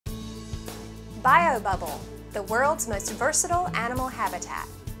BioBubble, the world's most versatile animal habitat.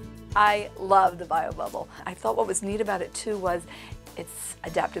 I love the BioBubble. I thought what was neat about it too was its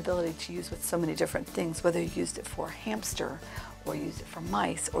adaptability to use with so many different things, whether you used it for a hamster, or you used it for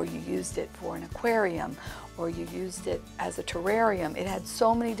mice, or you used it for an aquarium, or you used it as a terrarium. It had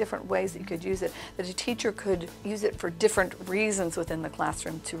so many different ways that you could use it that a teacher could use it for different reasons within the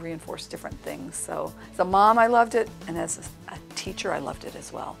classroom to reinforce different things. So as a mom, I loved it, and as a teacher, I loved it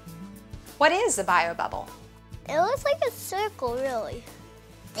as well. What is the BioBubble? It looks like a circle, really.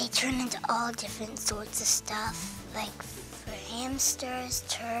 They turn into all different sorts of stuff, like for hamsters,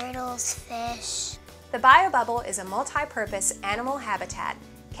 turtles, fish. The BioBubble is a multi-purpose animal habitat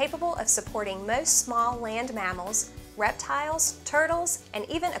capable of supporting most small land mammals, reptiles, turtles, and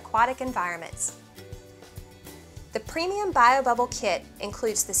even aquatic environments. The premium BioBubble kit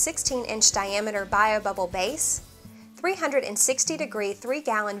includes the 16-inch diameter BioBubble base, 360-degree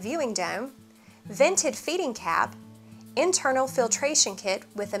 3-gallon viewing dome, vented feeding cap, internal filtration kit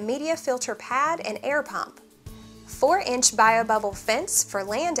with a media filter pad and air pump, 4-inch BioBubble fence for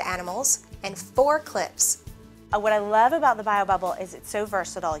land animals, and 4 clips. What I love about the BioBubble is it's so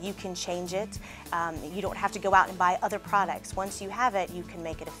versatile. You can change it. You don't have to go out and buy other products. Once you have it, you can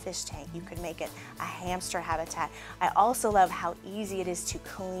make it a fish tank. You can make it a hamster habitat. I also love how easy it is to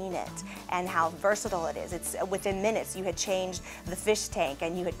clean it and how versatile it is. It's within minutes. You had changed the fish tank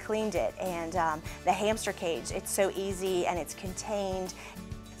and you had cleaned it, and the hamster cage. It's so easy and it's contained.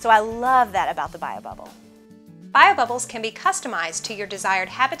 So I love that about the BioBubble. BioBubbles can be customized to your desired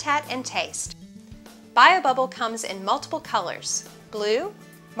habitat and taste. BioBubble comes in multiple colors: blue,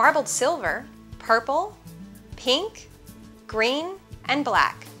 marbled silver, purple, pink, green, and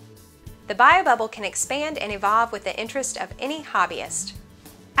black. The BioBubble can expand and evolve with the interest of any hobbyist.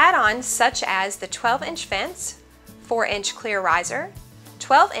 Add-ons such as the 12-inch fence, 4-inch clear riser,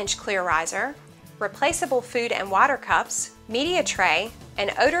 12-inch clear riser, replaceable food and water cups, media tray,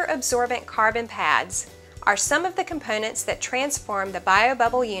 and odor-absorbent carbon pads are some of the components that transform the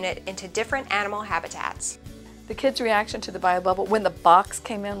BioBubble unit into different animal habitats. The kids' reaction to the BioBubble, when the box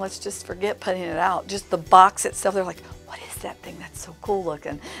came in, let's just forget putting it out, just the box itself, they're like, what is that thing? That's so cool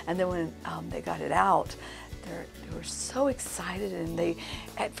looking. And then when they got it out, they were so excited, and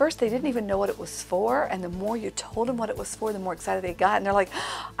at first they didn't even know what it was for, and the more you told them what it was for, the more excited they got, and they're like,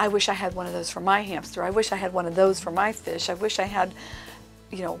 I wish I had one of those for my hamster. I wish I had one of those for my fish. I wish I had,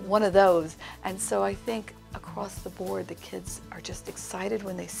 you know, one of those. And so I think across the board, the kids are just excited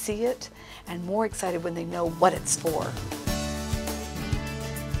when they see it, and more excited when they know what it's for.